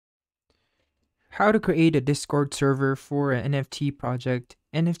How to create a Discord server for an NFT project,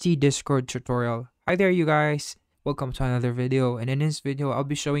 NFT Discord tutorial. Hi there you guys, welcome to another video, and in this video I'll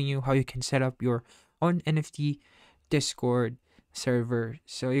be showing you how you can set up your own NFT Discord server.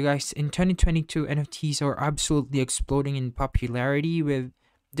 So you guys, in 2022 NFTs are absolutely exploding in popularity, with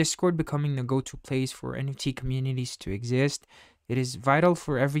Discord becoming the go-to place for NFT communities to exist. It is vital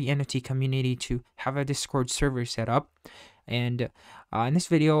for every NFT community to have a Discord server set up, and in this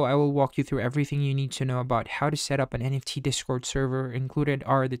video, I will walk you through everything you need to know about how to set up an NFT Discord server. Included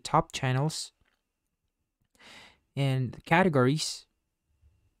are the top channels and categories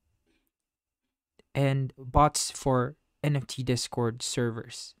and bots for NFT Discord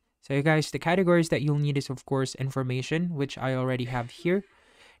servers. So you guys, the categories that you'll need is of course information, which I already have here.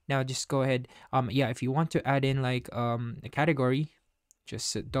 Now just go ahead. Yeah, if you want to add in like a category,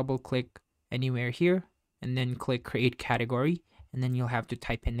 just double click anywhere here and then click create category, and then you'll have to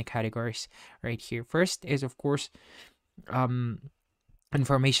type in the categories right here. First is of course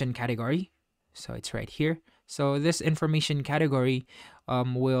information category, so it's right here. So this information category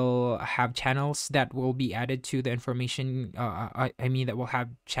will have channels that will be added to the information. I mean that will have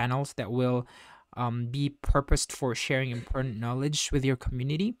channels that will be purposed for sharing important knowledge with your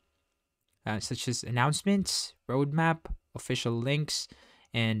community, such as announcements, roadmap, official links,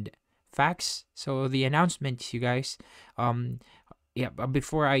 and facts. So the announcements, you guys, yeah, but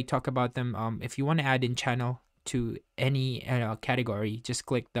before I talk about them, if you want to add in channel to any category, just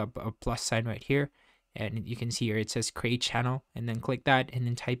click the plus sign right here, and you can see here it says create channel, and then click that and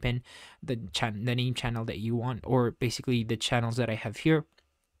then type in the name channel that you want, or basically the channels that I have here.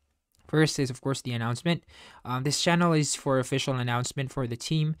 First is of course the announcement. This channel is for official announcement for the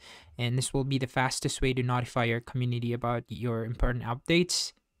team, and this will be the fastest way to notify your community about your important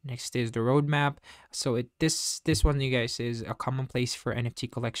updates. Next is the roadmap. So this one, you guys, is a common place for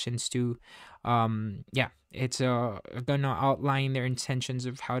NFT collections to yeah, it's gonna outline their intentions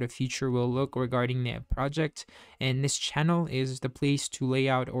of how the future will look regarding the project, and this channel is the place to lay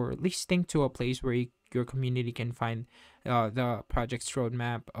out, or at least think to a place where your community can find the project's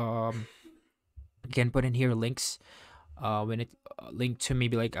roadmap. You can put in here links when it link to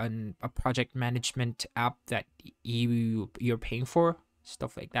maybe like a project management app that you're paying for,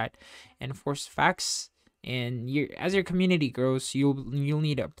 stuff like that. And of course facts, and as your community grows, you'll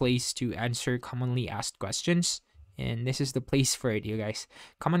need a place to answer commonly asked questions, and this is the place for it, you guys.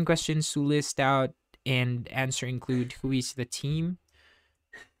 Common questions to list out and answer include who is the team,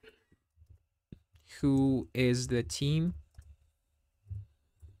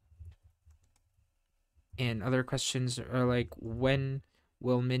 and other questions are like when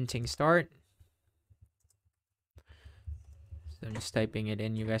will minting start. So I'm just typing it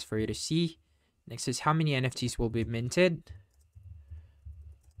in, you guys, for you to see. Next is how many NFTs will be minted.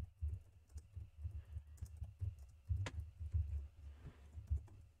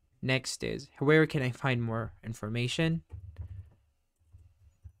 Next is where can I find more information.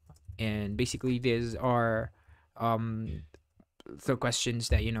 And basically these are the questions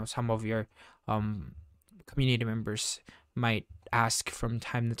that, you know, some of your community members might ask from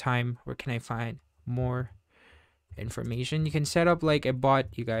time to time. Where can I find more information? You can set up like a bot,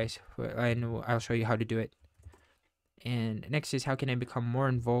 you guys, and I'll show you how to do it. And next is how can I become more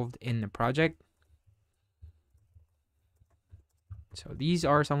involved in the project. So these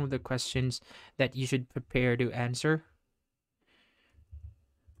are some of the questions that you should prepare to answer.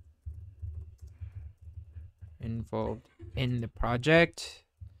 Involved in the project.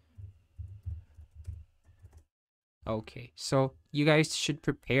 Okay, so you guys should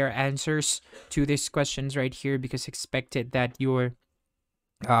prepare answers to these questions right here, because expected that your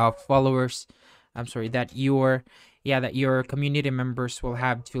followers, I'm sorry, that your community members will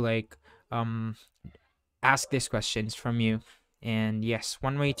have to like ask these questions from you. And yes,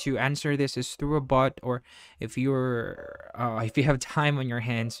 one way to answer this is through a bot, or if you're if you have time on your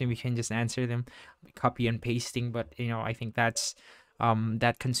hands, maybe you can just answer them copy and pasting. But you know, I think that's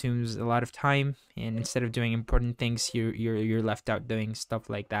that consumes a lot of time, and instead of doing important things, you're left out doing stuff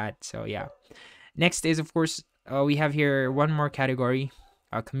like that. So yeah. Next is of course we have here one more category,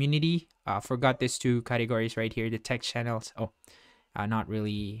 community. Forgot these two categories right here, the tech channels. Oh, not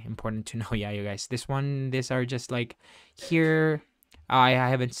really important to know. Yeah, you guys, these are just like here. I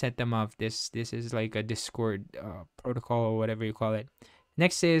haven't set them up. This is like a Discord protocol or whatever you call it.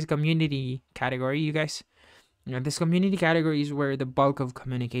 Next is community category, you guys. Now, this community category is where the bulk of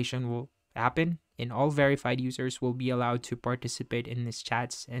communication will happen, and all verified users will be allowed to participate in these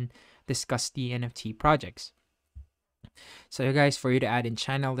chats and discuss the NFT projects. So you guys, for you to add in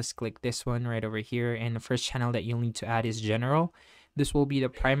channel, let's click this one right over here, and the first channel that you'll need to add is general. This will be the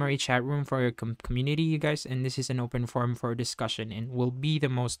primary chat room for your community, you guys, and this is an open forum for discussion and will be the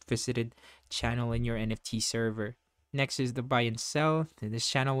most visited channel in your NFT server. Next is the buy and sell. This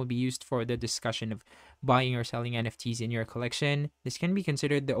channel will be used for the discussion of buying or selling NFTs in your collection. This can be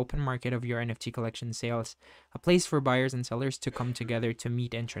considered the open market of your NFT collection sales, a place for buyers and sellers to come together to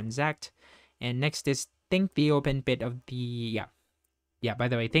meet and transact. And next is think the open pit of the by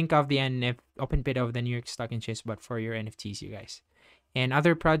the way, think of the open pit of the New York Stock Exchange, but for your NFTs, you guys. And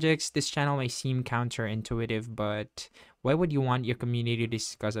other projects, this channel may seem counterintuitive, but why would you want your community to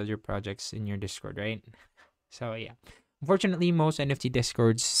discuss other projects in your Discord, right? So yeah. Unfortunately, most NFT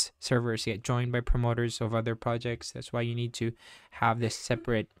Discord's servers get joined by promoters of other projects. That's why you need to have this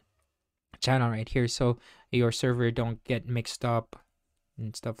separate channel right here so your server don't get mixed up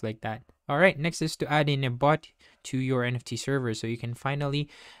and stuff like that. All right, next is to add in a bot to your NFT server so you can finally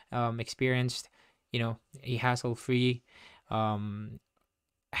experience, a hassle-free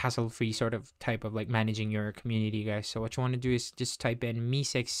sort of type of like managing your community, guys. So what you want to do is just type in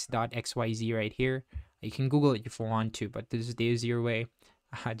me6.xyz right here. You can Google it if you want to, but this is the easier way.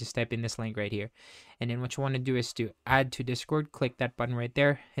 Just type in this link right here. And then what you want to do is to add to Discord, click that button right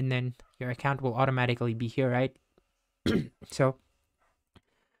there, and then your account will automatically be here, right? So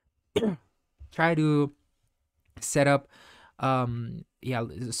try to set up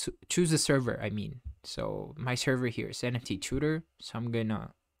choose a server. So my server here is NFT tutor, so I'm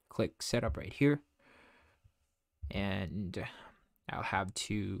gonna click setup right here, and I'll have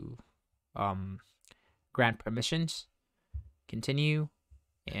to grant permissions, continue,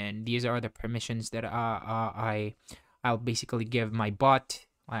 and these are the permissions that I'll basically give my bot,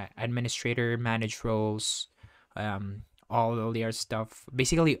 administrator, manage roles, all the other stuff,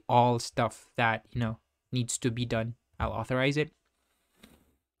 basically all stuff that needs to be done. I'll authorize it,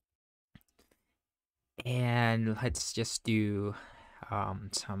 and let's just do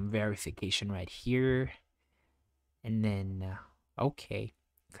some verification right here, and then okay,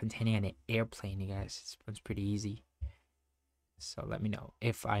 containing an airplane, you guys. This one's pretty easy, so let me know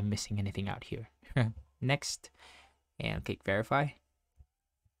if I'm missing anything out here. Next, and click verify.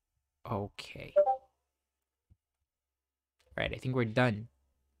 Okay. Right, I think we're done.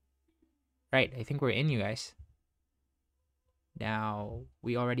 Right, I think we're in, you guys. Now,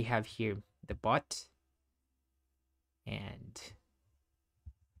 we already have here the bot. And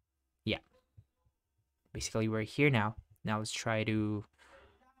yeah. Basically, we're here now. Now let's try to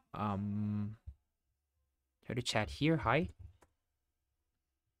chat here. Hi.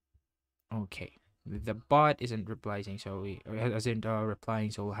 Okay. The bot isn't replying, so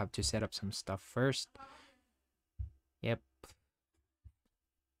replying, so we'll have to set up some stuff first. Yep.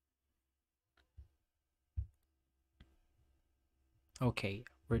 Okay,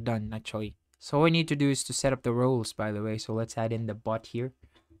 we're done actually. So all we need to do is to set up the roles, by the way. So let's add in the bot here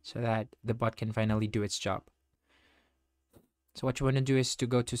so that the bot can finally do its job. So what you want to do is to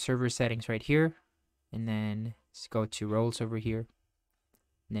go to server settings right here, and then let's go to roles over here,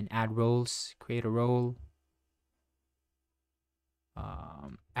 and then add roles, create a role,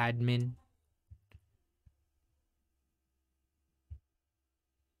 admin,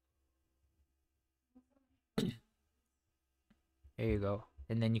 there you go.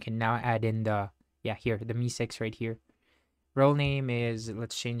 And then you can now add in the the me6 right here. Role name is,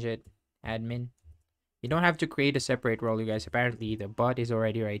 let's change it, admin. You don't have to create a separate role, you guys. Apparently the bot is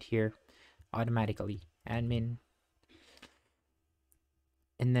already right here automatically, admin.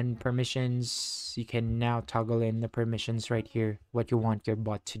 And then permissions, you can now toggle in the permissions right here, what you want your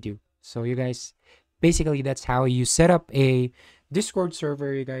bot to do. So you guys, basically that's how you set up a Discord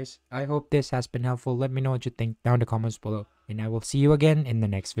server, you guys. I hope this has been helpful. Let me know what you think down in the comments below, and I will see you again in the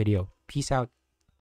next video. Peace out.